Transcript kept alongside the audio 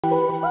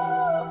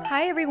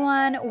Hi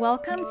everyone,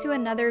 welcome to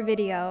another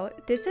video.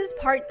 This is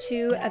part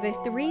 2 of a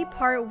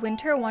 3-part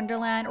Winter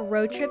Wonderland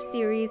road trip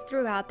series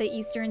throughout the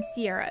Eastern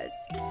Sierras.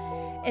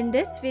 In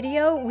this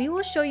video, we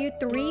will show you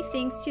 3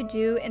 things to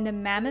do in the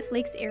Mammoth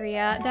Lakes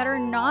area that are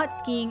not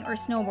skiing or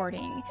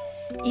snowboarding.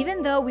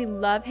 Even though we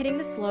love hitting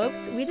the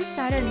slopes, we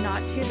decided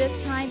not to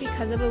this time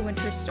because of a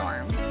winter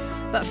storm.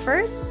 But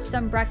first,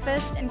 some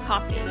breakfast and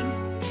coffee.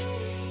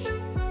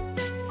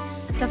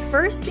 The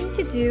first thing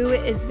to do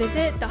is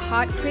visit the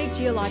Hot Creek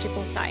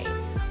Geological site.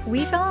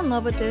 We fell in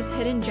love with this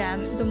hidden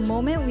gem the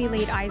moment we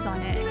laid eyes on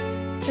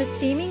it. The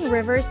steaming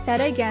river set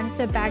against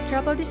the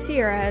backdrop of the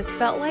Sierras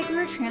felt like we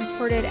were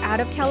transported out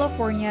of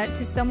California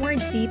to somewhere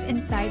deep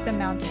inside the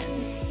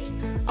mountains.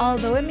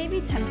 Although it may be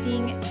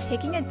tempting,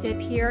 taking a dip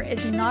here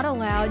is not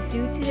allowed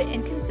due to the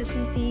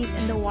inconsistencies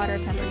in the water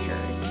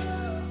temperatures.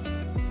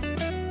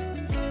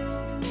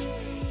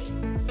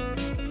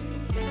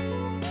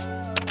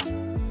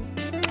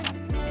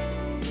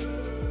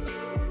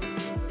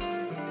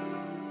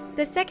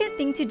 The second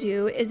thing to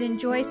do is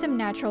enjoy some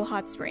natural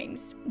hot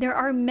springs. There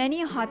are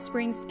many hot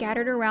springs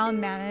scattered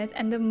around Mammoth,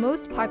 and the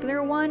most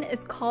popular one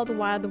is called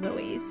Wild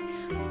Willie's.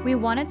 We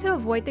wanted to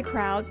avoid the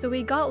crowd, so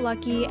we got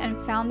lucky and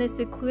found this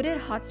secluded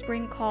hot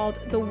spring called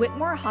the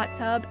Whitmore Hot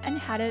Tub and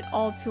had it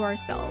all to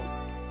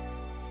ourselves.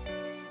 1,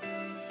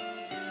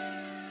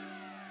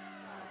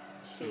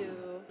 2,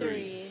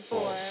 3,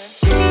 4.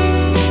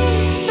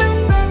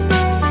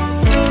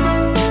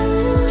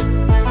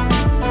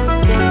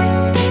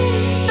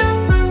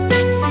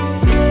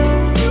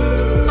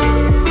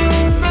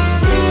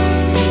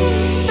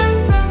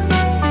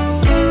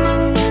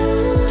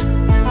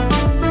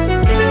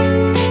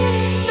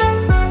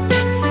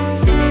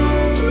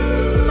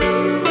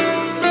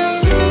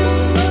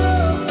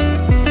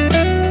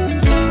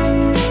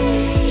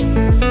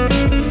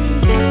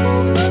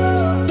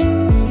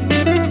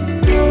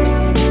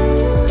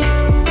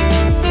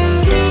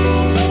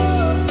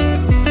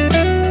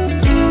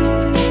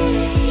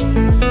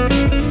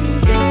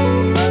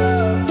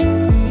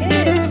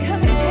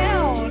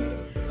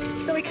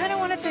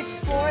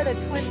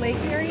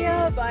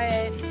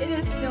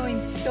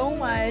 So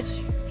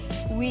much.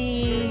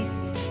 We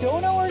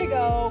don't know where to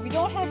go. We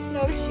don't have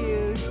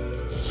snowshoes.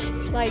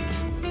 Like,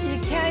 you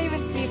can't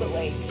even see the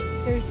lake.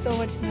 There's so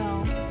much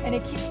snow and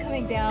it keeps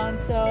coming down,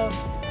 so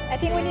I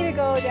think we need to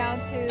go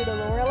down to the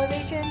lower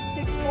elevations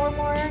to explore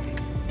more.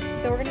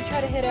 So we're gonna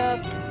try to hit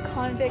up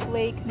Convict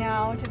Lake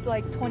now, which is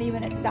like 20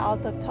 minutes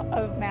south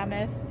of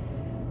Mammoth.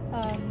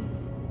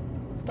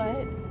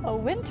 But a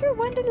winter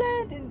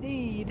wonderland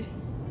indeed.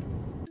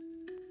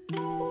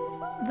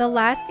 The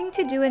last thing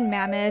to do in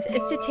Mammoth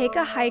is to take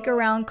a hike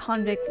around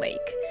Convict Lake.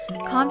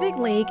 Convict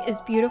Lake is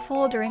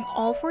beautiful during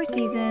all 4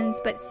 seasons,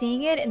 but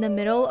seeing it in the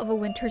middle of a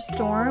winter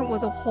storm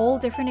was a whole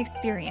different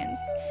experience.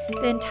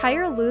 The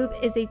entire loop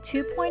is a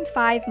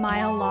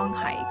 2.5-mile long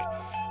hike.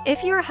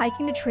 If you are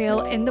hiking the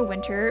trail in the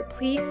winter,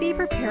 please be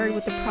prepared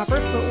with the proper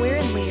footwear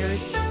and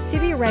layers to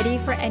be ready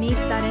for any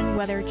sudden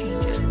weather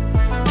changes.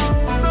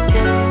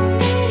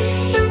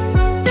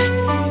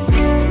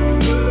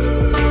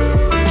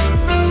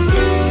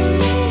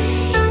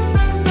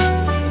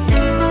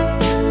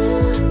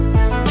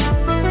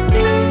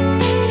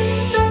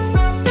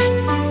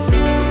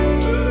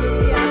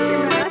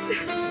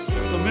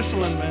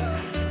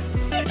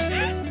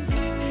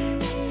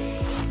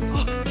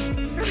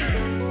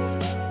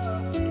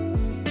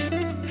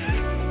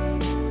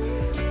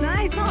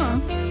 Nice, huh?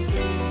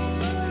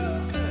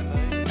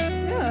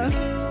 Yeah.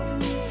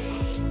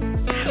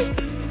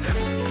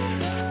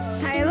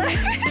 Tyler?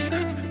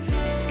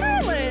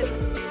 Scarlett!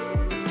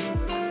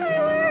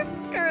 Tyler!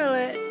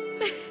 Scarlett!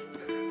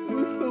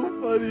 That's so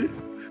funny.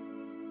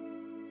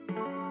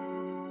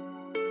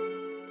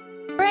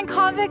 We're in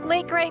Convict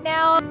Lake right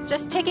now,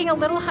 just taking a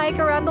little hike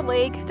around the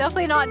lake.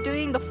 Definitely not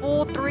doing the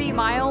full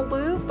 3-mile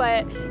loop,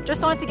 but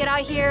just wanted to get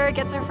out here,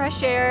 get some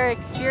fresh air,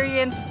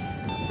 experience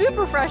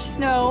super fresh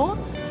snow.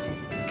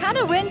 Kind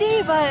of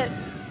windy, but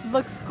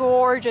looks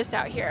gorgeous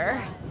out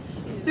here.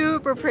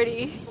 Super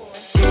pretty.